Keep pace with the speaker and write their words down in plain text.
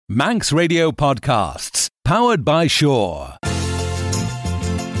Manx Radio Podcasts, powered by shoh.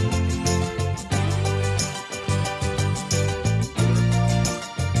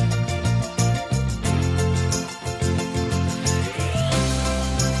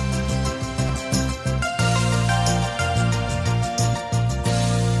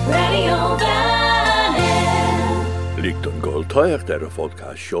 Lhig don goaill toshiaght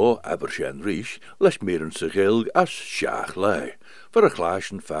phodcast shoh Abbyr Shen Reesht Lesh meeryn sa Ghaelg as Shiaght Laa for a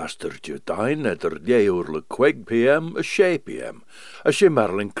chlashtyn fastyr Jerdein eddyr lieh le queig PM a shey PM a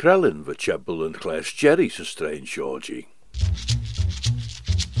Maralyn Crellin va chebbal and Jerdein sa strane shoh.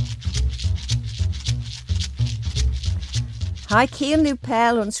 Hai Ciel Noo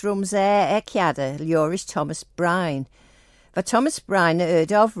Pel ons rums ciada Leorish Thomas Brine. Va Thomas Brine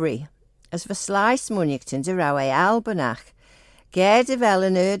Erdovry. As va slice munnichtin de rau Albannach. Gerde vel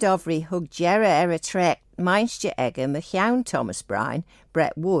an Erdovry hug Jerra trek meinstje egge me Vlieaun Thomas Brine,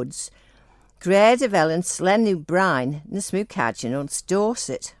 Brett Woods. Grede vel an Slennu Brine, na smukadjen ons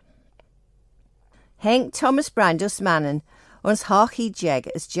Dorset. Henk Thomas Brine dus mannen, ons hochi jeg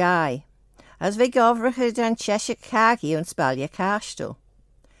as jai. As we govrige dan Cheshire kagi ons balje kastel.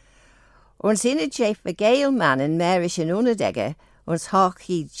 Ons in a jef a Ghaelg mannen merish an unadegge, ons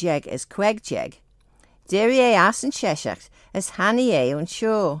hochi jeg as queig jeg. Derie as en Cheshire as hanny on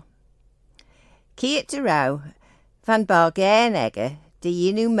shoh. Kiet de rau, van bargain egge, de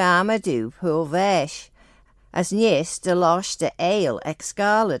yinu mama do pul vesh, as nis de losh de ale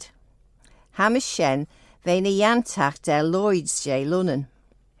excarled. Abbyr Shen Vlieaun de Lloyd's J. Lunnan.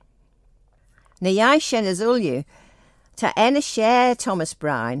 Na Shen as ulju, ta ena share Thomas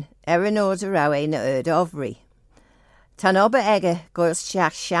Brine, Arrane de rau na Erdovry. Tan oba egge goaill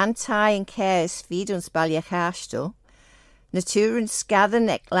shantai and cares feed ons balje kastel, Naturen scather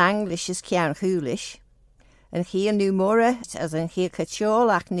neck langlish as cian hoolish, and hier nu murra as an hier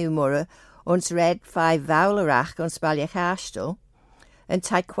kacholach nu murra ons red 5 vaulerach ons balje kastel, and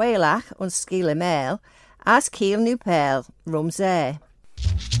taquailach ons skile mail, as Ciel Noo Pel rums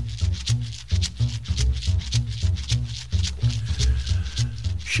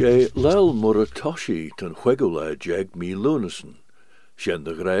Shey Laa'l Moirrey Toshee tan goaill jeg Mee Luanistyn. Shen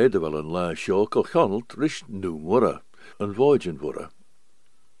de grade wel een la shoh colchonald rish nu murra. Een voigen worden.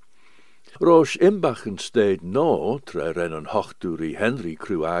 Roos inbachen steed no, tre ren een hochturi Henry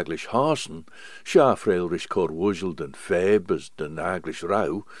crew Aglish Hasen, schafreilrish cor wuzzle den febes den Aglish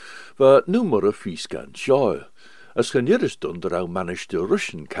rau, va numera fiskan shoh, as gen jiris dun der au manish de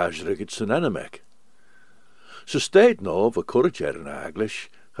Russian kajrigit sen enemek. So steed no, va corriger in Aglish,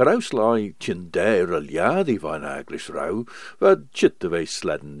 Gerouslai tjindair al jadi van Aglish rau, wat chit de wij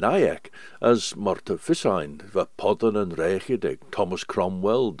sledden nayak, as Marta Fissain, wat podden en regid Thomas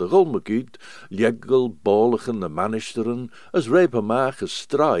Cromwell, de Gulmagud, Liegel, Boligen, de Manisteren, as Repamach, as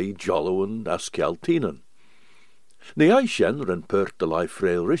Strai, Jollowen, as Keltinen. Ne Shen ren pert de lai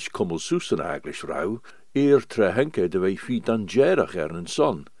freilrish kummel susen Aglish rau, eer tre henke de wij fiet an Jerach en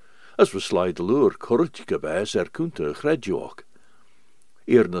son, as we slide de lurg korretje bes kunte gredjoak.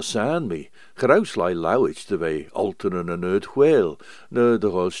 Eer na san me, gerouslai lauwits de wij altenen en goaill, ne de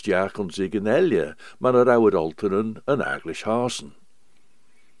golstjach ons zigenelje, maar er ouwed altenen en Aglish hasen.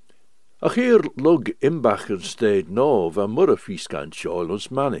 Ach eer lug inbachen steed no van murra fiskan shoh ons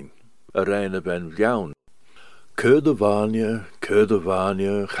manning, Arrane y Ven Vlieaun. Ceud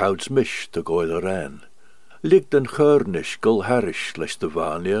vainney, Choud's mish de goaill Arrane. Lhig den churnish gul harish lesh de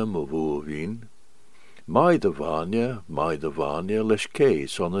vainney mo vlieaun. Mai de vainney, lesh kei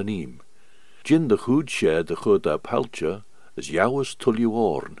son an eam. Jin de Choud shey de Choud a palcha, as jouwes tulju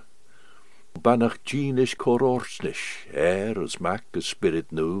orn. Bannaght Jee nish cor orsnish, as mac as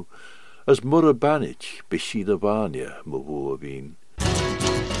Spyrryd Noo, as murra Bannaght bishi de vainney mo vlieaun.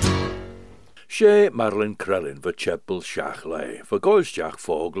 Shey Maralyn Crellin va chebbal Shiaght Laa, va goaill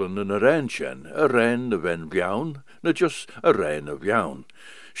foglen en Arrane y Ven Vlieaun, na just Arrane y Vlieaun.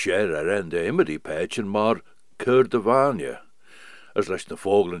 Shey Arrane de imedy pechen maar de vainney. As lesh na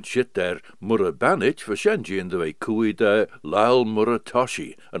foglen shit murra Bannaght va shenji in de way cooey de Laa'l Moirrey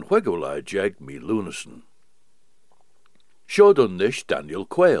Toshee and goaill jeg Mee Luanistyn. Shoh dun nish Daniel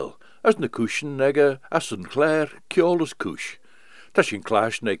quail, as na cushion egge as an chlaare ceolalas cush. Ta sin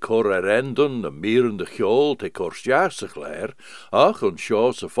chlashtyn cor Arrane na meeryn de Choud te cor stiach sa chlaare, ach an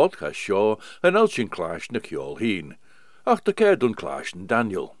shoh sa phodcast shoh en al sin chlashtyn na ceol heen. Ach de ceir dun chlashtyn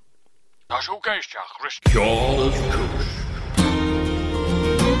Daniel. Das ook eistjach rist ceolalas cush.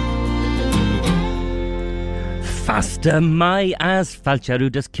 Fastyr mai as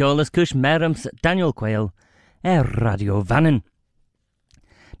falcharúdas ceolalas cush merams Daniel Quayle, Radio Vannin.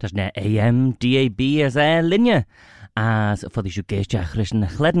 Das ne AM, DAB as linie. as for the Shiaght Rishin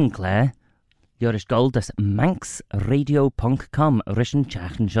Chledden Chlaare, Leorish Gold as manxradio.com Rishin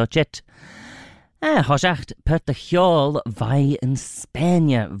Chachan Shochit. Hoshacht pert the Hjol vai in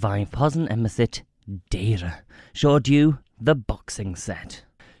Spania vai posen emissit Dere. Showed you the boxing set.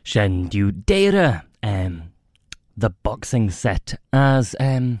 Shen you Dere the boxing set as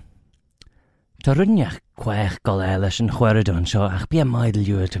Tarunjach queig goaill and Jerdein shoh ach be a maidel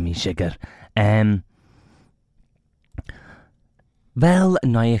you to me sugar. Wel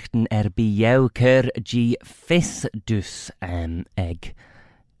neuchten be jou ker G vis dus egg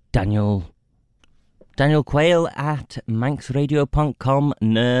Daniel Quayle at manxradio.com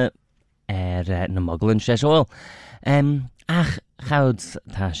na na mugglen shesh ach Choud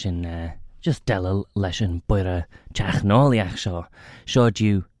tashin just delil leshin boira chach noliach showed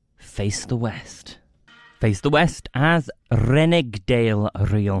you face the west as Renegdale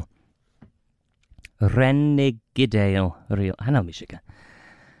real Hanal Michigan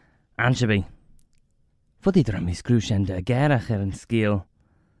Anshabi for the drum is crucial the gerach and skill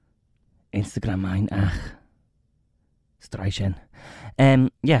Instagram mine ach streichen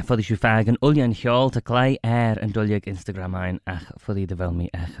for the shufag and ullian hjol to clay air and dullig Instagram mine ach for the devel me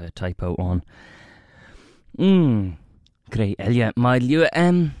ach typo on Grey Elia my lieu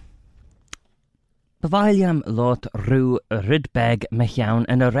Bevaliam lot ru rudbeg Vlieaun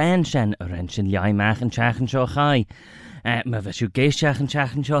and Arrane y Lieh and chachan shoh. Ma vishu geishach and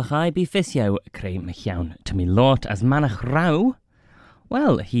chachan shoh be fisio crey Vlieaun to me lot as manach rau.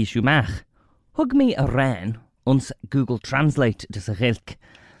 Well, he shumach. Hug me Arrane uns Google Translate to sa Ghaelg.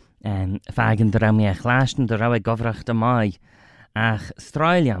 Fagen dra me chlashtyn the rawe govrach de mai. Ach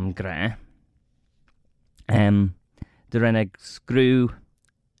straliam gre. The reneg screw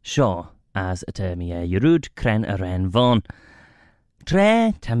shoh. As at me Jerud kren Arrane Vlieaun.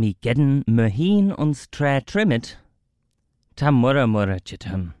 Tre ta mi gedden meeryn ons tre trimmit. Ta murra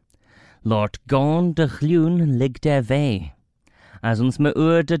chitam. Lord gone de Vlieaun Lhig de vei. As ons me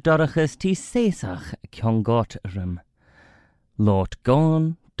de dorachus ti sesach kjongot rum. Lord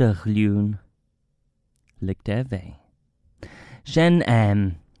gone de Vlieaun Lhig de vei. Shen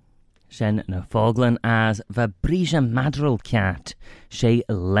na foglen as va brija madral cat, shey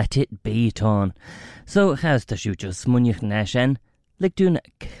let it be ton. So how's the shoot just smunich neshen, lig doon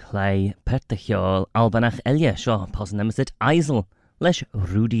clay pet the hjol albanach elia shoh posnemisit eisel, lesh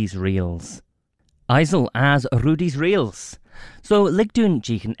Rudy's reels. Eisel as Rudy's reels. So lig doon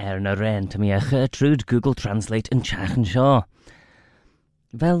jichen Arrane to me a Gertrude Google Translate and chachan shoh.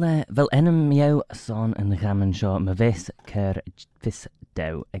 Wel enem jou son en gammon shoh me vis ker vis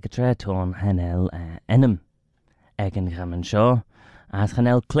Dow ag tre ton hanel enem egen gammon shoh as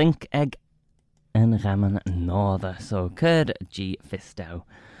hanel clink eg en gammon norther so curd G fistow.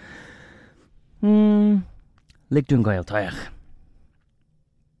 Lig doon goaill toich.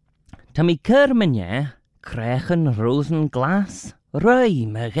 Ta mi kermenje krechen rosen glas rui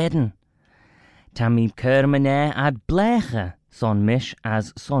me redden. Ta mi kermenje ad bleche son mish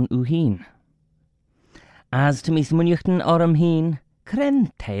as son uhin. As to mi smunjuchten orum hin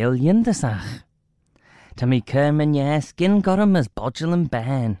Kren tail yindasach. Ta mi kermenje skin gorum as bodgel and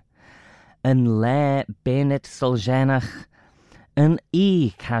ban. En le Bannaght soljanach. En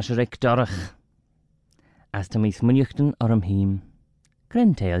kasherik dorach. As to mi smunjuchten orum him.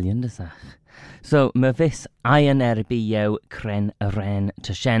 Kren tail yindasach. So me vis iron be jou kren Arrane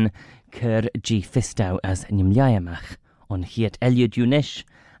Toshee ker G fistow as nimliamach. On Shiaght Eliud unish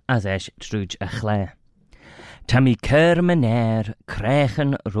as esh truj a chlaare. Ta mi kermen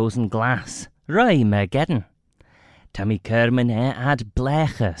krechen rosen glas, rui me gedden. Ta mi kermen ad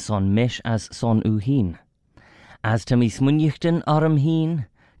bleche son mish as son uhin. As ta mi smunjuchten orum hin,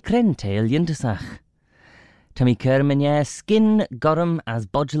 kren tail yindasach. Ta mi kermen skin gorum as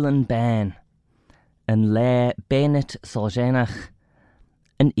bodgelen ban. En le Bannaght soljanach,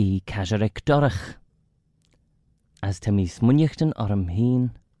 en kasherik dorach. As ta mi smunjuchten orum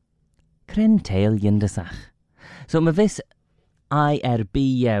hin, kren tail yindasach. So me vis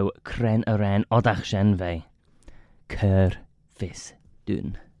be jou kren Arrane odach shen vei. Ker vis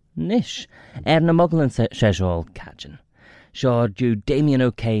dun nish. Na mugglen shejol kajen. Shaw du Damien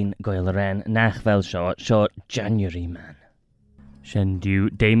O'Kane goaill Arrane nach vel shaw January man. Shen du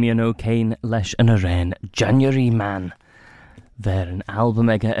Damien O'Kane lesh an Arrane January man. Ver an album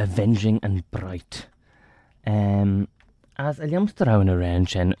ega avenging and bright. As a jamster an Arrane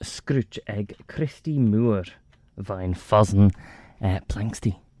shen scrooch egg Christy Moore. Vain fozzen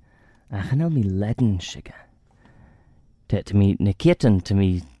planksty. Achanel mi ledden shiga. To me nikitten to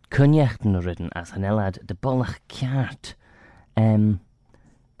me kunjachten ridden as hanelad de bollach kjart.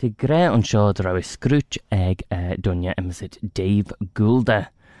 Te gre an seo draw scrúch ag duine imisit Dave Goulda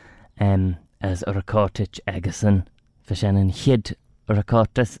as a recordich agasan fashanan hid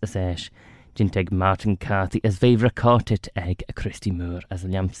recordus as esh jinteg Martin Carthy as ve recordit ag a Christy Moore as a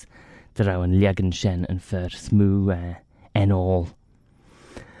lamps draw an Liagan Shen and fer smoo en all.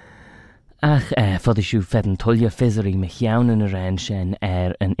 Ach, foddy siw fedden tullio Fizzery Vlieaun yn Arrane Shen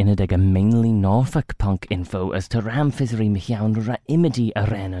an inadeg a mainly Norfolk punk info as to ram Fizzery Vlieaun ra imidi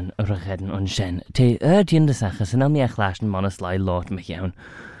Arrane y Vlieaun on Shen. Te diendasach as an elmi a chlashtyn monas Laa'l Lot Vlieaun.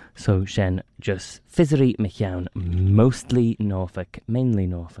 So Shen just Fizzery Vlieaun, mostly Norfolk, mainly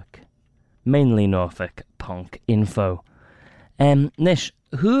Norfolk punk info. Nish,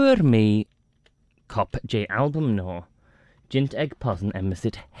 hwyr mi cop J album no. Jint ag posen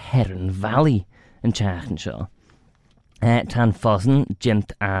emisit Herren Valley yn Chachen seo. Tan fosen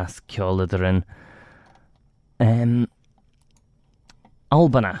jint as Choud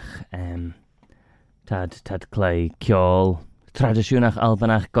Albanach. Tad clay Ceol tradisiwnach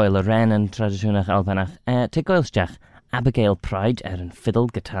Albanach goaill Arrane and tradisiwnach Albanach. Te goailsteach Abigail Pride yn fiddle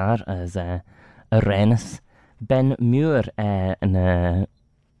guitar as Arrane's Ben Muir yn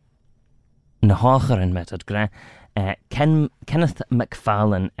hocher metod gra. Kenneth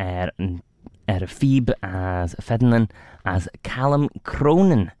MacFarlane a Phoebe as Fednan as Callum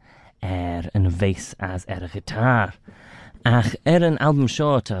Cronin een vase as a guitar. Ach een album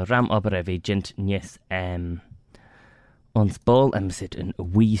short ram oberevi jint nies ons bol sit in a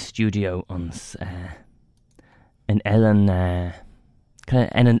wee studio ons en Ellen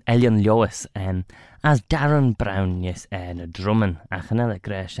Lewis as Darren Brown nies en a drummen ach an ella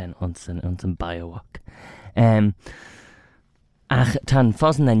gresh en ons een biowalk. Ach tan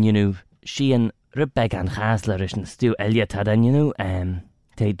fosen en Shian Ribeg an Chasler and Stu Elliot had en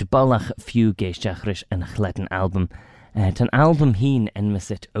te de ballach few geistachrish en chledden album. Tan album heen en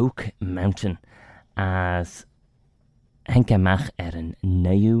misit Oak Mountain as henke mach een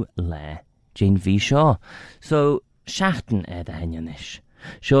nieuw Lesh Jane V. Shaw. So shachten de henjanish.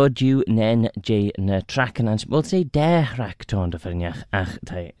 Shaw du nen J na tracken and we'll say der rakton de verniach ach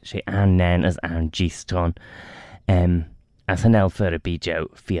te she an nen as an G-ston. As an elfer a bijou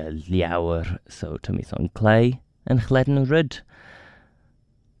via liauer so to me son clay and chledden rud.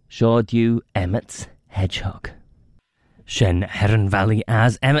 Shaw du Emmett's Hedgehog. Shen Herren Valley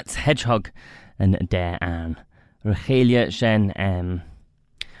as Emmett's Hedgehog and der an. Regelia Shen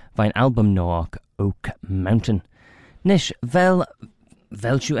vine album noak Oak Mountain. Nish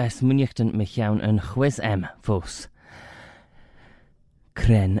Velchu es Munichten Vlieaun en chwis fos.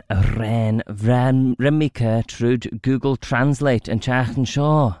 Kren Arrane Remike trud Google Translate en chachten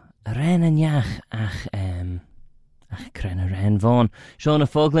shaw. Arrane en jach ach kren Arrane von. Sean a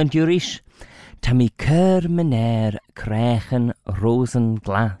Fogland Durish. Tammy keur meneer krijgen rozen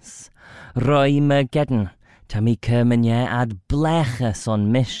glas. Roi me gedden. Tammy keur meneer ad bleche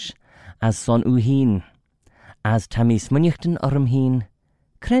son mish. As son uhin. As tammy smunjuchten heen.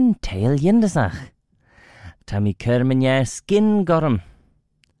 Kren tail yindesach. Tammy keur meneer skin gorum.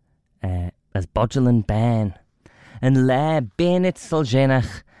 As bodgelin ben. En le benit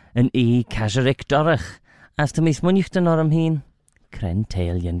solgenach. En kajerik dorach. As tammy smunjuchten heen. Kren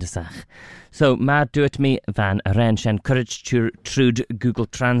tail yindesach. So, ma doet me van Arrane Shen courage trud Google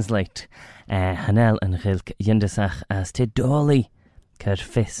Translate. Hanel en Ghaelg yindesach as te dolly ker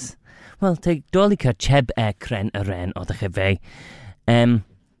fis. Well, te dolly ker cheb kren Arrane o de cheve.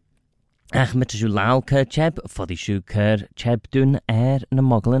 Ach met ju laal ker cheb, foddy shu ker cheb dun na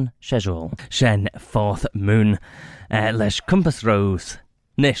moglen shejol. Shen fourth moon. Lesh compass rose.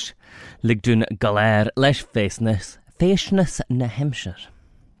 Nish. Lig dun Ghaelg lesh faceness na Hampshire.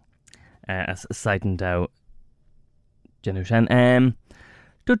 As Seiden Dow Genushan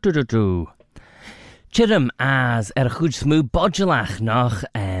Chirim as Goed Smoo Bodgelach noch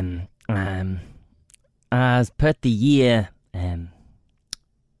as pert the year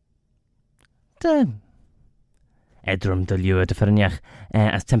de Edrum de Lure de Ferniach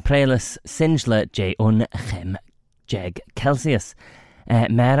as Tempralis Sinjla J un Chem Jeg Celsius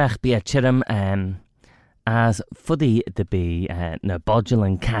Merach be a Chirim as fuddy the be na bodgel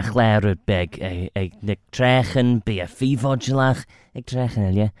and chlaare beg ag nick trechen be a fee vodgelach ag trechen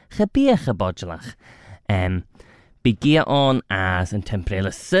elia gebeige bodgelach be gear on as and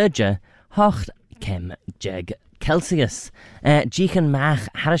tempralis surge hocht kem jeg Celsius jichen mach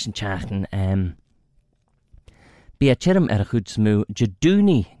harrison chachten be a chirim goed smoo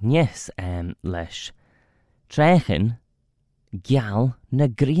jaduni yes lesh trechen gyal na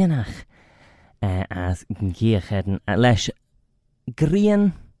grianach as Geacheden Lesh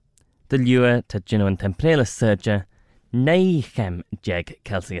Green the lure to Gino and Tempralis Surger 9 jeg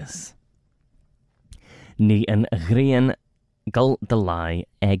Celsius. Ní an ghrian goaill de Laa'l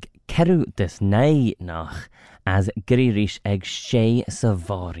ag cerú dus 9 nach as gríris ag shey sa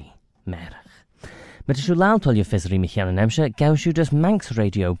bhórí merach. Met is uw laatolje vissery Michiel en Hemsche, gaus u dus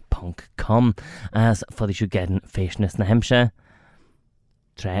manxradio.com as for the gedden feestnis na Hemsche.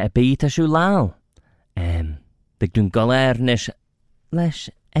 Tre a beat as uw laal. Big doen golair nish Lesh,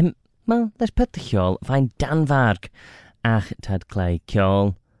 lesh put de kjol, fijn danvarg. Ach, tad klei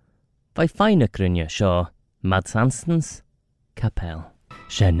kjol. Vai fijne krunje, shoh, Mads Hansens kapel.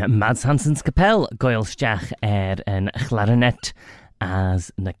 Shen Mads Hansens kapel, goaill stach een clarinet.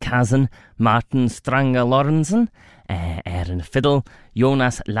 As na Kazan, Martin Strange Lorenzen, een fiddle,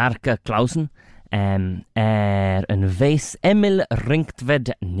 Jonas Larke Clausen, een Wees Emil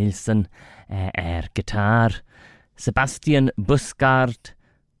Rinktwed Nielsen, gitaar, Sebastian Buskaert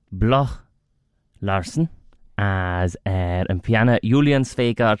Bloch Larsen, as een piano, Julian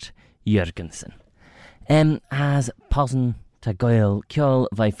Svegaard Jurgensen. As posen ta goaill kjol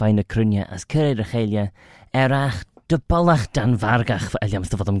vai fijne krunje as curre de geelje, ach de ballach danvargach for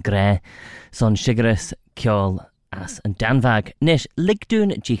eliams fod gré, son sigris kjol as een danvag, nish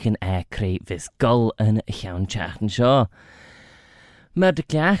ligdoon jichen cree vis gol een chaun chachten shoh. Maar de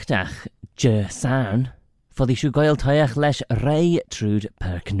klachtach, je saun, for die goaill toiach lesh rei trúd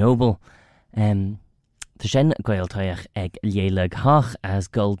per knobel. De shen goaill toiach ag Ghaelg hoch as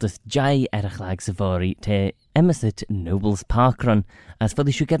gol dus jai erachlag savori te emisit Nobles Parkrun, as for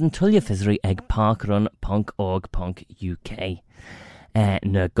the gedden tulje fissery ag parkrun.org.uk.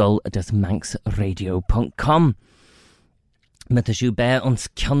 Na gul dus manxradio.com. Met de shoe bear ons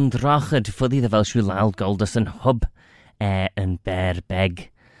kjandrachid for the wel shoe Laa'l gul dus een hub een bear beg.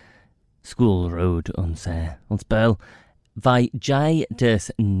 School road ons beul. Vai jai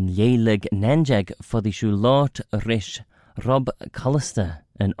dus Ghaelg nenjeg for the shoe Lord Rish Rob Collister.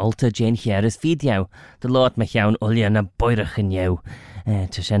 Een alta Jane Hieris video, de Lord Mechaun Ulja na boirach in jou,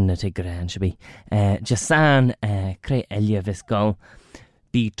 te shen te gran shabi. Jasan, cree Elia visgol,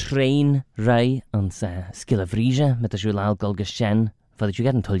 be train rai ons skill of rija, met de Laa'l golga shen, for the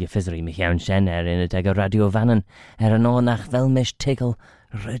jugetten tulja fissery Mechaun shen in het ega radio vannen, een oonach velmish tiggle,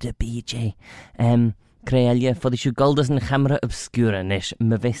 rudde BJ. Cree Elia, for the goldas en camera obscura nish,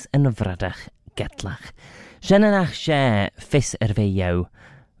 mevis en vradach getlach. Shenanach she fis jou.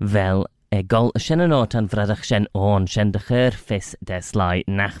 Wel, gol shenanot an vradach shen on shen de chur fis des Laa'l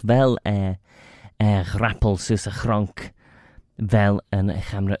nach wel grappel sus a chronk. Wel een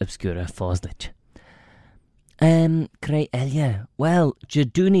camera obscura foslit. Cree Elia, wel,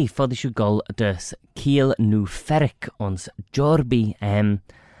 Jerdein for the gol dus kiel nu ferric ons jorbi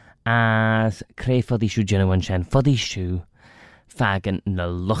as cree for the genuine shen for the fagen na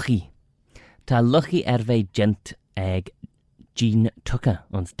luchi. Ta luchi gent ag Jean Tucker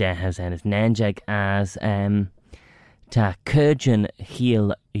ons derhaus en is nanjeg as ta kurgen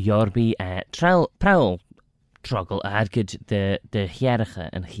heel jorbi prowl troggle adgid de hierige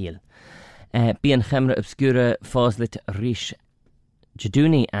en heel. Be een gemre obscura foslit rish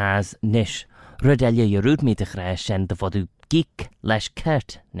Jerdein as nish rudelje jerud me te grijs en de vodu geek lesh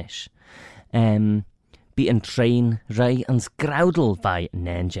kert nish. Be een train rai ons graudel vai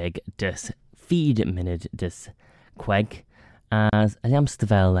nanjeg dus feed minute dus queig as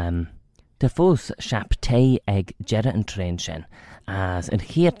aliamstavel de fos shap te eg Jerdein train shen as een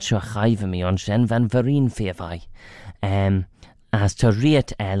heert cho chaive me on shen van verin feavai as to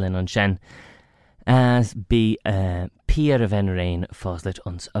riet ellen on shen as be pier of enrain foslet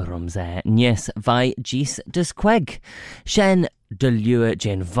ons rumse nies vai gis dus queig shen de lue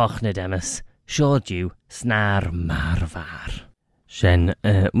jen vochne demis show snar marvar. Shen,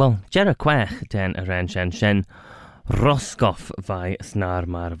 Jerra quech den Arrane shen Roskoff vai snar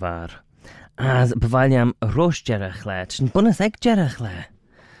marvar. As bevaliam rosh Jerra chlet, shen bunnes eg Jerra chlet.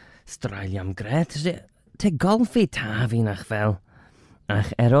 Straliam gret, te golfi tavi nach vel.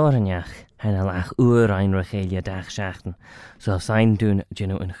 Ach oranjach, hen alach einrach elia dag schachten, so sein doen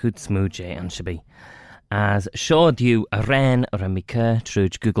geno een goed smoodje an shabi. As show Arrane or a mika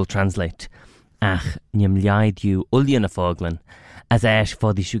truj Google Translate. Ach, niem lied ullian a foglen, as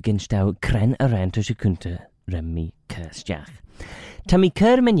for the ginstau kren Arrane Toshee kunte remmi kerstjach. Tammy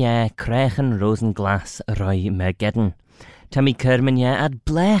kermenje krechen rosenglas roi me gedden. Tammy kermenje ad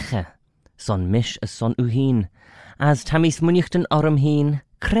bleche, son mish a son uhin, as tammy smunnichten orm heen,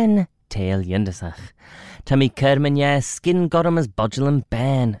 kren tail yendesach. Tammy kermenje skin gorum as bodgelum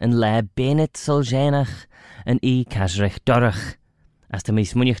ben, en le benit soljenach, en kasrich dorach. As tammy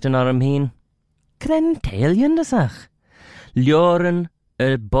smunnichten orm heen, kren tail yendesach. Ljoren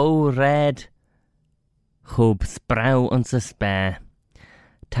bow red chub sprau ons spé.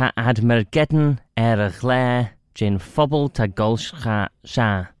 Ta admer gedden ghaelg jyn phobl ta golsh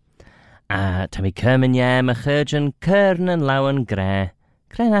sha. A ta mi cyrmynye my chyrjan cyrn yn lawan gre,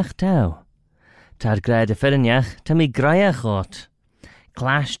 crenach tau. Ta'r gre dy ffyrniach ta mi graiach ot.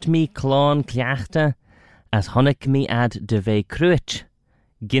 Clasht mi clon cliachta, as honnic mi ad dy fe crwit.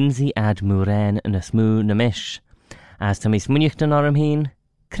 Ginsi ad mwren yn ysmw na mish. As ta mi smwniachtan o'r ymhyn,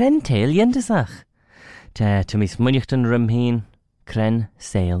 cren teil yndysach. Ta mi smwniachtan rymhyn, cren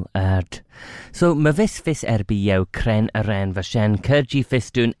seil ard. So my fis yw cren Arrane y Ven Vlieaun cyrgi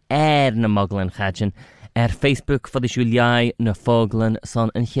fistwn na moglan chadjan Facebook for the Shiaght na foglan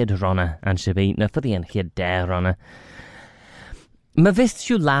son yn hyd ronna an shibi na for the yn hyd der ronna. My fis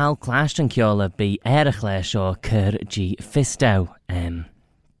Laa'l chlashtyn ciola bi Lesh o cyrgi fistaw.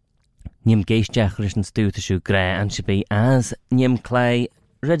 Nym geisdiach rysyn stw to gre an shibi as nym clay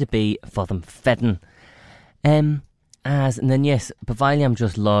rydde for them fedden. As na yes, bevailam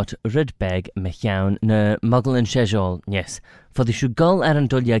just lot rydbeg mechaun na moglan shejol, yes. For the goaill an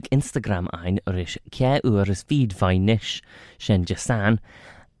dulliag Instagram ein rish kia is feed vainney shen jasan,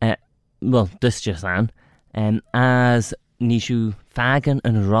 dus jasan, as nishu fagan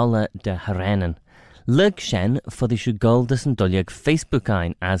and rolla de haranen. Lurg shen for the goaill dus an dulliag Facebook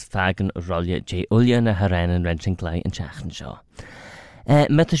ein as fagan rolla je ulja na haranen renting clay and chachten shoh.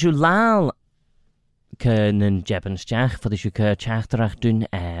 Metashu Laa'l Cyn Jebban stiach for the cur chachtarach dun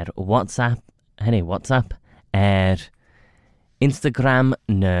WhatsApp, WhatsApp, Instagram,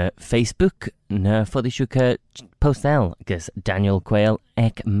 na Facebook, na for the cur postel, gus Daniel Quayle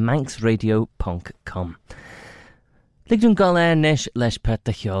ek manxradio.com. Lhig dun goaill nish Lesh pert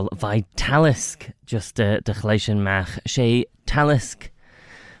the hiol vai talisk, just de chlashtyn mach shey talisk.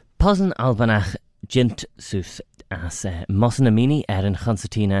 Posen albanach jint sus as Mosanamini yn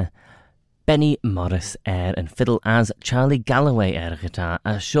Concertina, Benny Morris and fiddle as Charlie Galloway guitar,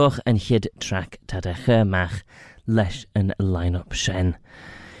 a shoh and hid track ta mach Lesh and line-up shen.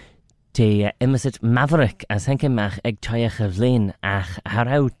 Te imisit Maverick as henke mach eg toiach vlieaun ach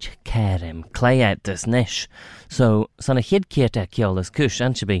haraut kerem clayat des nish. So son a hid kieta kiolas kush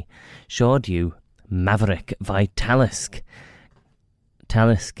anshabi showed you Maverick vai talisk.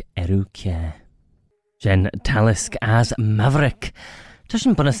 Talisk eru kia. Jen talisk as Maverick.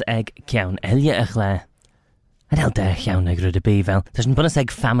 Tashin bonus egg ciawn elia chlaare. Adel der ciawn eg rydde bi fel. Tashin bonus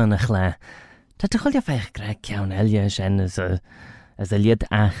egg famine chlaare. Ta chwilio feich greg ciawn elia shen as a lied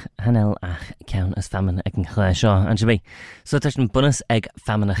ach hanel ach ciawn as famine eg yn chlaare shoh. Anshabi. So tashin bonus egg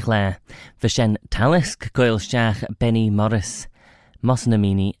famine chlaare. Vyshen talisk goaill stiach Benny Morris.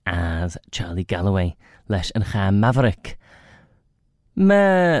 Mosanamini as Charlie Galloway. Lesh and Maverick.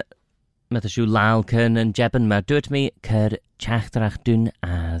 Metashu Laa'l cyn and Jebban ma dwyd mi cyr chachtarach dun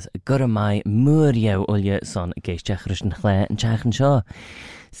as Arrane y Moirrey Toshee son geisdiach rysyn chlaare yn chachan shoh.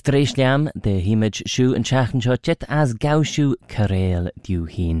 Streishliam de himage shoh yn chachan shoh chit as gawshu goaill diw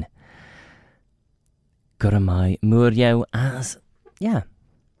hin. Arrane y Moirrey as, yeah,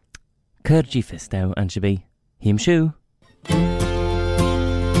 cyrgi fistaw an shabi him shoh.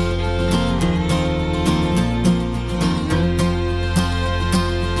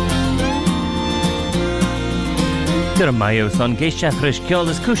 Mayo son geisdiach rys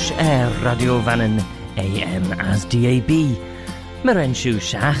ciolas kush Radio Vlieaun AM as DAB. Meeryn shoh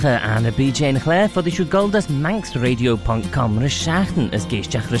shacha an a BJ chlaare for the goaill manxradio.com rys shachten as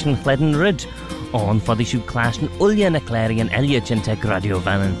geisdiach rysyn chledden ryd. On for the chlashtyn ulja na chlaare an Elliot integ Radio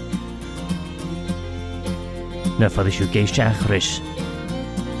Vlieaun. Na for the geisdiach rys.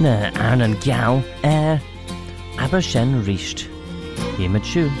 Na Arrane Ghaelg Abbyr Shen Reesht. Himad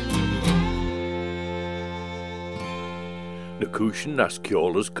shoh. Na cúishin as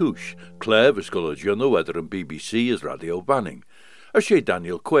ceolalas cúis, Claire Viscola no weather and BBC as Radio Banning. A shey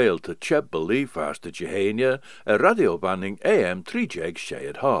Daniel Quayle to chebbal fastyr Jerdein a Radio Banning AM 3 jeg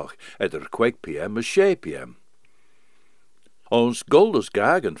Shiaght Laa, eddyr queig PM as shey PM. Ons goldas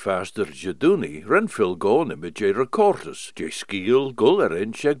gag and fastyr Jerdein ren fill gone image recorders, je skiel gul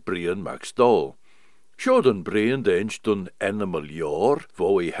sheg brian max dol. Choud an brian de inch dun animal yor,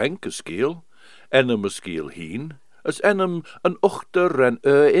 voi henke skiel, enema skiel heen, as enem an uchter ren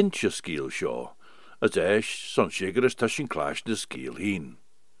inch skiel shoh, as esh son shigeris tashin clash de skiel heen.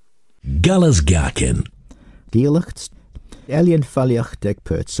 Gallas gaken. Dielacht, Elian Falliach deg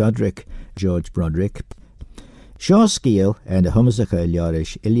Pert Sodrick, George Broderick. Shaw skiel en de humsacha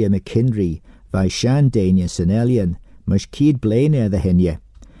Iliarish Ilya McKinry, vai Shan Danius en Elian, mush kied blaine the hinje.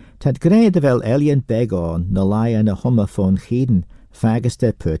 Tad greid de vel Elian beg on, na lion a humafon chieden,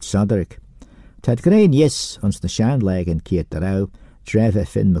 fageste Pert Sodrick. Tad grein yes, ons de Shan leg en kiet derau, dreve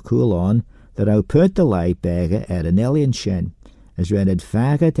fin McCool on, the rau put the lai bega an Elian shen, as rened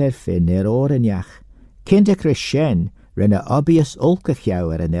faget fin orenjach. Kinderkris shen renne obvious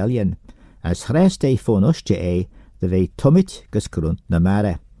ulkachjauwer an Elian, as chreste von uste the ve tummit gus grunt na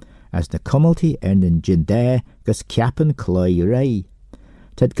mare, as the cummelty en den jinde gus cappen cloi rei.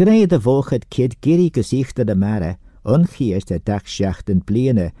 Tad grei the vochet kid giri gesichte de mare, unchiest de dachschachten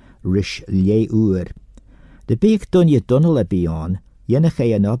bliene rish lieh. De beek dunje dunnele bion,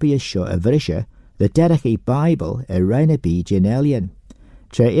 yenige an obvious shoh a vrische, the derige Bible Arrane y Ven Vlieaun.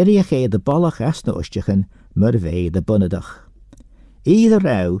 Tre iriache de bollach asna ustichen, murve de bunnedach. Either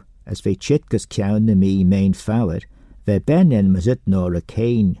rau, as ve chit gus kiaun na me main fower, ve bennen mazut nor a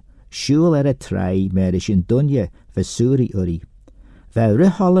cane, shul a trai merish in dunje ve suri uri. Ve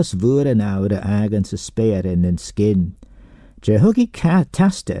rihollas voer an aure agen sa sperin en skin. Tre huggy cat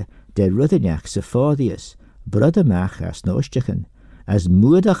taste de ruddenjach sa fordius, bruddermach asna ustichen, as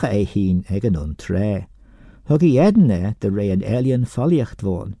moedach heen egen on tre. Huggy edne de re an Elian Vlieaun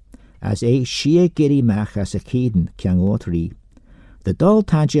woon, as shey giri mach as a kiden kiang otri. The dol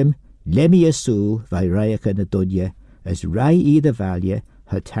tajim lemmy a soul vai raiach na dunje, as rai the valje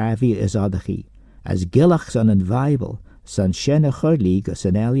hatavi as odachi, as gillach son an Bible, son shen a churlig as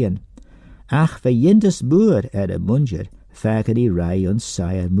an Elian. Ach ve yindus moer a munger, fagari rai on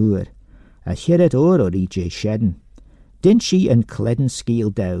sire moer, a hiret oro je shedden. Didn't she and cledden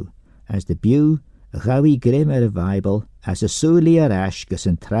skeel dow, as the bew, gawi grim a Bible, as a souli a rash gus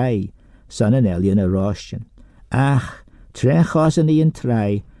an trai, son an Elian a roshen. Ach, tre chosani an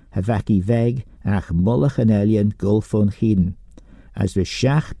trai, havaki veg, ach mullach an Elian gulfon chiden, as the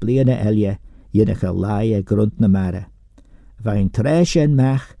shach blian a Elia, yinach a lai a grunt na mare. Vain tresh en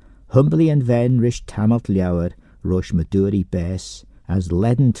mach, humbly and ven rish tamalt liauer, rosh maduri bes, as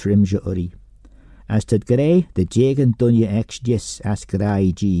leaden trimja uri. As tad grey, the jagan dunje exjis as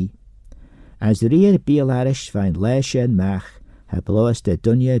Arrane Jee. As rear bielarish vain Lesh en mach, ha bloas de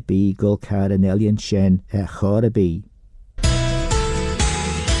dunje bi gulkar an Elian shen e chore bi.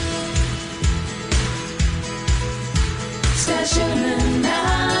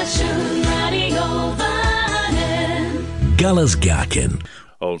 Galas Gakin.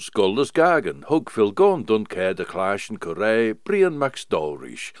 Ons Goldas Gagan, Hugfil Gon dun Cair de Chlaashyn Chlaare, Brian Max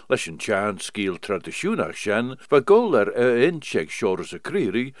Dolrish, Lesh an Chan Skiel Traditionach Shen, va Goller Incheg Shores a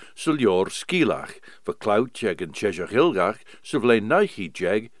Creary, Sulyor Skilach, va Cloud Cheg and Cheshire Hilgach, Suvle Naichi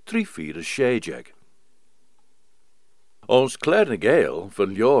Jeg, 3 feet a shey jeg. Ons Chlaare na Ghaelg,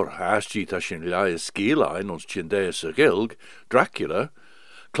 van Lior Hasji Tashin Lieh Skiline, ons Chindeas a Ghaelg, Dracula,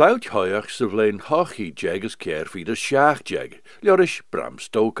 Cloud hoiach suvlein hochi jeg as care feed a Shiaght jeg, Liorish Bram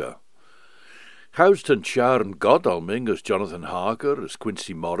Stoker. Houston Sharon Godalming as Jonathan Harker as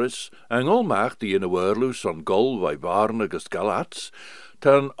Quincy Morris, ang olmach die in a werloos on gol vai Varnag as Galats,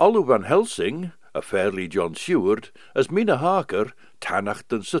 tan Olu van Helsing, a fairly John Seward, as Mina Harker,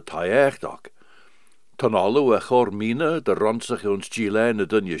 Tanachten sa Taechtok. Tan Olu a chor Mina, de ronsach ons Gile na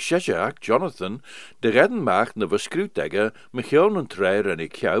dunje Sheshaak, Jonathan, de redden macht na verscrutegge, Mechion en treir en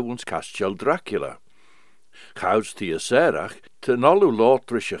ik jou ons Kastjel Dracula. Chouds die a serach, tan Olu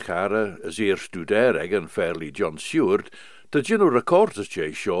lotrish a chare, as eer studer egge en fairly John Seward, de gino records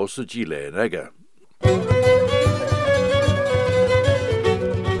je shoh sa Gile en egge.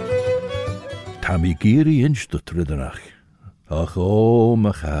 Tammy giri inch de triddenach. Ach o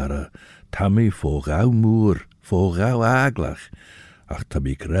machara. Tammy voor gauw moer, voor gauw aglach, ach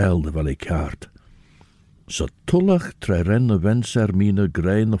tammy grel de wel ik hart. Zo tullach tre renne wenser mine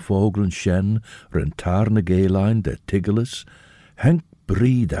greine vogelen shen, rentarne geelein de tiggelis, henk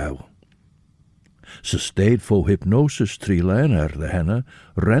briedau. Ze steed voor hypnosis trilener de henne,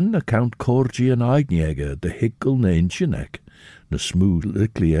 ren account corgi en eignjege de hikkel neentjenek. Na smooth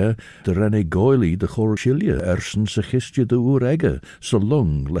lieh, de renne goaill de chorchilje ersen se gistje de oeregge, so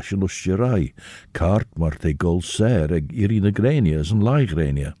lung lesh an usjerai, kaart maar te gol ser eg irine grenias en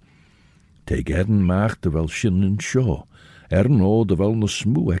laigrenia. Te gedden maag de wel shin en shoh, no de wel na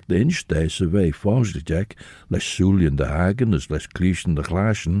smoe ek de instijse wei fastyr lesh soelien de hagen as lesh klieschen de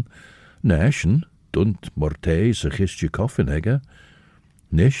glaasjen, nashen, dunt morte se gistje koffin egge,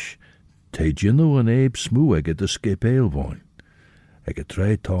 nish, te gino en eeb smoe egge de skepeel woin. Eg a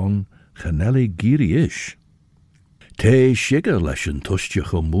tre tong, chanelli giri ish. Te shigger lesh an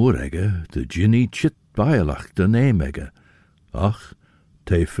toshiaght moor egge, de ginny chit bailach de name egge. Ach,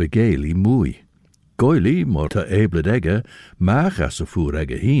 te vergeili mooi. Goili mor te ebled egge, maag as a voer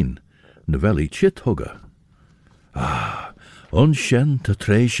egge heen, novelli chit hugger. Ah, onshen te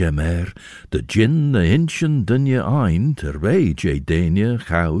tre shemer, de gin de inchen dunje ein, ter wei Jerdein,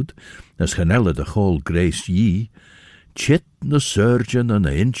 Choud, as chanelle de chol grace ye, Chit na surgeon en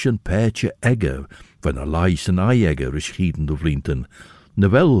a inchen peche egge, van a lies en eye egge is Shiaght de Vlieaun, na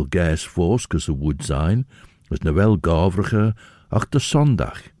wel gas foskus a wood zijn, as na wel gavrige ach de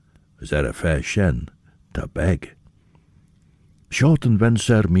zondag, as a fair shen, ta beg. Shiaght en Ven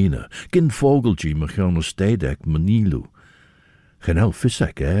Vlieaun, gin vogeltje me gaan a stedek manilu. Geen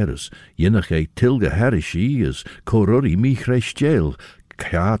visek as jinnach tilge harishi as korori mi chreshtjeel,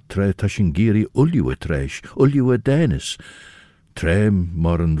 Kjaat tre tashingiri uljuwe tresh, uljuwe denis. Trem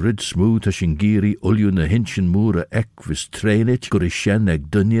mar een rid smoe tashingiri ulju na hinchen moere ek vis trainich gorishen ek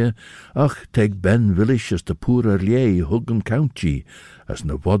dunje, ach teg ben willish as de poere lieh huggen countje, as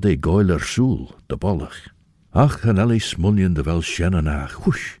na wodde goaill soel, de bollach. Ach en ellie smunjen de wel shenanach,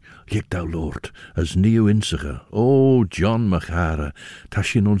 whoosh, lik thou lord, as nieuw insige, o John machare,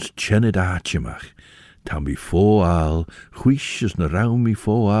 tashin ons chenid aatjemach. Ta mi foal, chwish as na rauw mi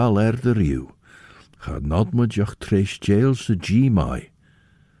foal de riw. Ga nod me joch tresh jail se G-mai.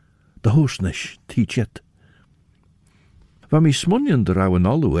 De hoosnish, teachet. Wa mi smunjen de rauw en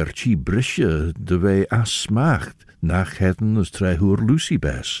allu chi brisje de wei as smacht, nach heden as tre hoer Lucy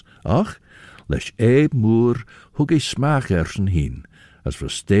bes. Ach, Lesh moer hug smach ersen hin, as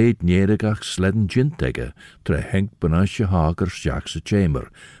versteed nedergach sledden jintegge, tre henk benasje hagers jackse chamber.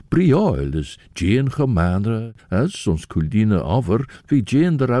 Brioil is Jean Gemandre, as ons kuldine over, wie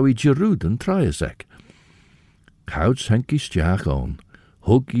Jean de raui Jerdein triasek. Chouds henkie stjach on,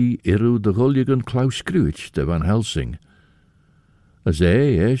 huggy iru de gulligen Klaus Scrooge de Van Helsing. As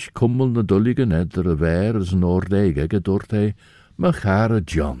esch kummel na dulligen edder a ver as een oordege gedort machare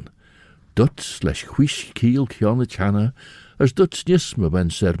John. Duts lesh chwish kiel kjone chana, as duts nisme Ven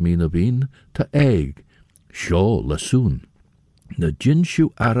Vlieaun ta eig, shoh lasoon. Na jinshu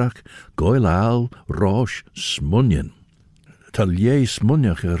arach goaill rosh smunjen. Ta lieh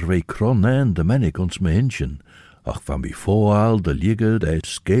smunjach wei kronen de mennik ons me hinchen, ach van mi foal de liege de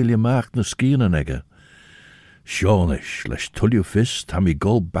skelje maakt na skienen egge. Shonish, lesh tulju vis, ta mi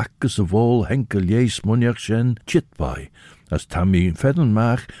gol bakkes of all henke lieh smunjach shen chitbai, as ta mi fedden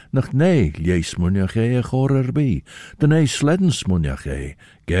maach nach nee lieh smunjach chor bi, de nee sledden smunjach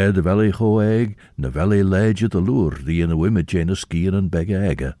Ger de wel go eig, na wel leidje de lur, die in a wimme jene skieren begge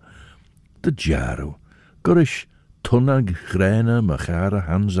egge. De jaro, gurish tunnag grene machare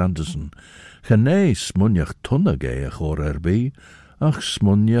Hans Andersen, genee smunjach tunnag chor bi, ach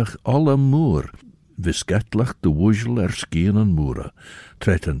smunjach alle moer, visketlach de woezel skieren moere,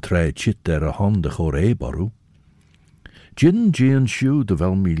 tret en tre chit a hande chor baru. Jin Jean shoe de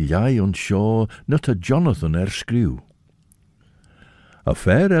wel mi lieh en shoh, nut a Jonathan skriw. A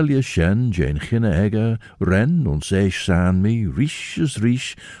fair Abbyr Shen Jane ginne egge, ren ons eish saan mi, rish as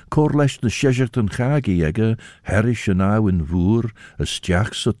rish, cor lesh na sheshacht en chagi egge, herish en au in voer, as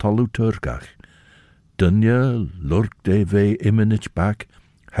stjach sa talu turgach. Dunje, lurg de ve immenich bak,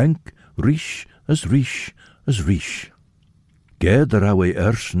 henk, rish as rish as rish. Ger der awe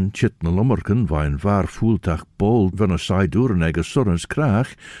ersen chit na lummerken vain var voeltach bol van a saiduren egge surrens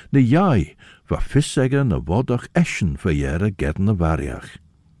kraag, ne jai, va fissegge na wodach eschen verjere gedden na variach.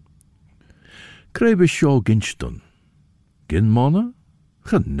 Krebe shoh ginstun. Gin monne?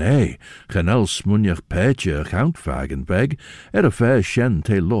 Nee, gen el smunjach peetje gountvagen weg, a fair shen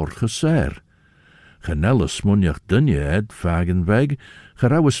te lorg geser. Gen el smunjach dunje ed vagen weg,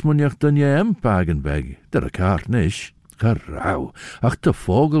 gerauwe smunjach dunje vagen weg, der a kaart nish. Gerauw, ach de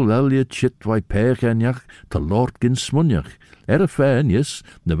vogel wel je chit wai pegenjach, te lord gin smunjach. A fairnjes,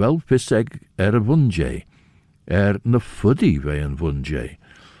 na wel fisseg a wunje. Na fuddy wei een wunje.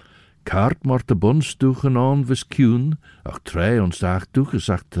 Kaart maar de bonstoegen aan vis kuun, ach trei ons dag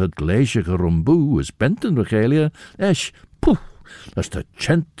toegezagt het gleesige romboe is benten regelia, esch, poef, as de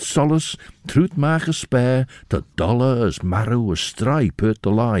chent solis, truut maage spij, te dolle as marrow as strai put de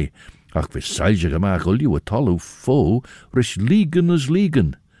lai. Ach vis seilge maag ulju a talu fo, rish liegen as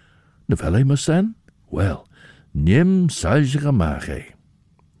liegen. Na wel ma sen? Wel, nim seilge maag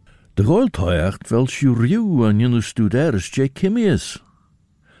De goiltoyacht wel shuriu an jene studeres je kimmies.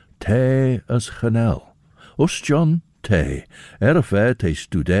 Te as genel. Os John, te. Fair te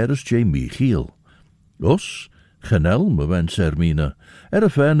studeres je Michiel. Os, genel me Ven Vlieaun.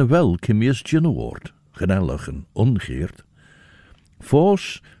 Fair ne wel kimmies jinnewoord. Genelligen, ongeert.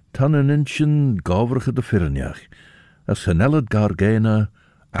 Fos, tan een inchen gavrige de firnjach. As genellet gargena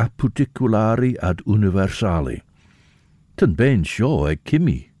a particulari ad universali. Ten been shoh eg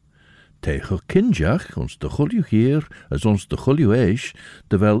kimmy. Tegen kinjach, ons de gulju hier, as ons de gulju eish,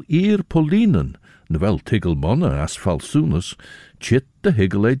 de wel eer polinen, de wel tigel monne as falsoenus, chit de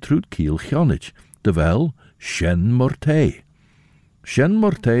higgelei trut kiel gjanich, de wel Shen Mortei. Shen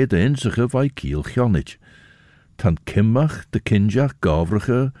Mortei de inzige vai kiel gjanich. Tan cimmach de cinjach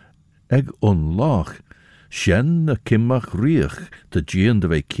gafracha ag unlach. Shen a cimmach riach de gin de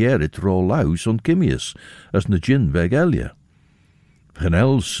ve cerit ro laus on cimius, as na gin veg elia.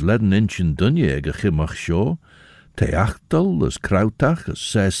 Chanel sledden inchin dunye ag a cimmach shoh, te achtal as krautach as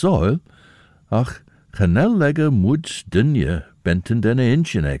sesoil, ach chanel lega moods dunye benten den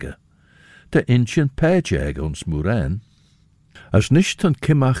inchin egge. Te inchin page egg ons moeran. As nicht an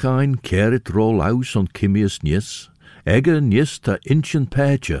cimmach ein cerit ro laus on cimius nies, egge nies ta inchin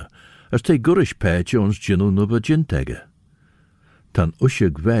page, as te gurish page ons ginu nubba gintege. Tan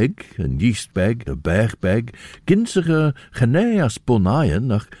ushig weg, en yeastbeg, a bergbeg, ginsige gene as bonaien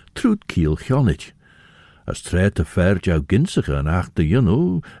nach trutkiel chonich. As tret a fer jou ginsige en achte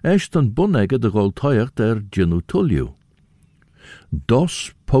junu, est an bonegge de goltoiach der ginu tulju.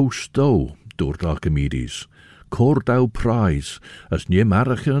 Dos posto, doort Archimedes, cordau prize, as nie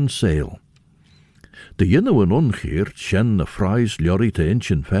marige en sail. De jinu en ongeert, shen a fries ljorri te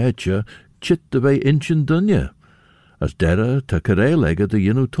inchin feitje, chit de wei inchin dunje. As derre te carelegge de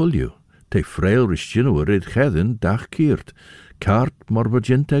jinu tulju, te frail rish jinu rid chedin dach keert, kaart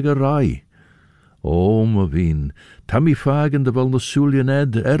morbagintege rai. O, ma wien, tammy fagen de wel na suljen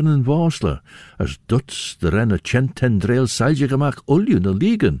ed ernen wasle, as duts de renne chenten dreil salje gemach ulju na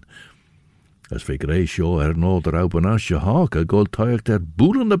liegen. As we grey show no der aubenasje hake, gold tuig der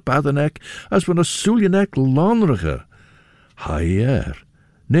boerende badenek, as we na suljenek lanrige. Haier,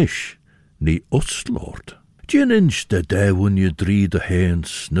 nish, ni oslord. Gin inch de dewun je drie de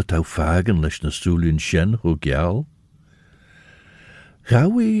heens, net au fagen lesh na suljen shen ho ghaelg.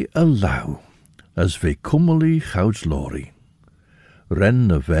 Gawi a lau, as we kummeli Choud's lorry.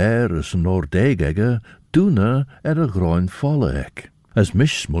 Ren a ver as an ordegegge, doona a groin volle ek. As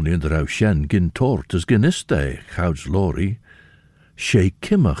mish money in der au shen gin tort as giniste Choud's lorry, shey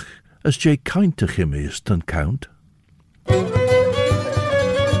kimmach as jay kainte chimmy is tan count.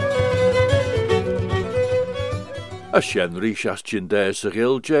 As Shen Reesht as Jerdein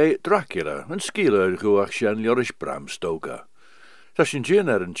Ghaelg Jay Dracula and Skieler Guach Shen Liorish Bram Stoker. Tashin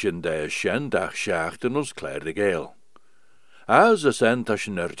Jiner and Jerdein Shen Dach Shiaght and ons chlaare Ghaelg. As a sen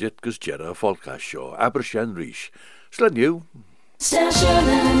tashin ergit gus Jerdein phodcast shoh Abbyr Shen Reesht. Sled you.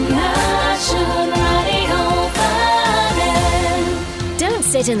 Don't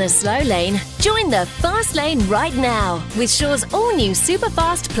sit in the slow lane. Join the fast lane right now with Shaw's all-new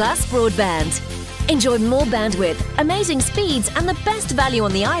Superfast Plus broadband. Enjoy more bandwidth, amazing speeds and the best value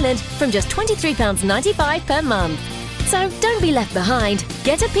on the island from just £23.95 per month. So don't be left behind.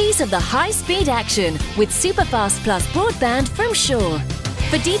 Get a piece of the high-speed action with Superfast Plus broadband from Shaw.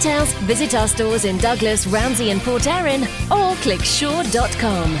 For details, visit our stores in Douglas, Ramsey and Port Erin or click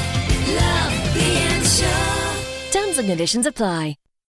shaw.com. Love being Shaw. Terms and conditions apply.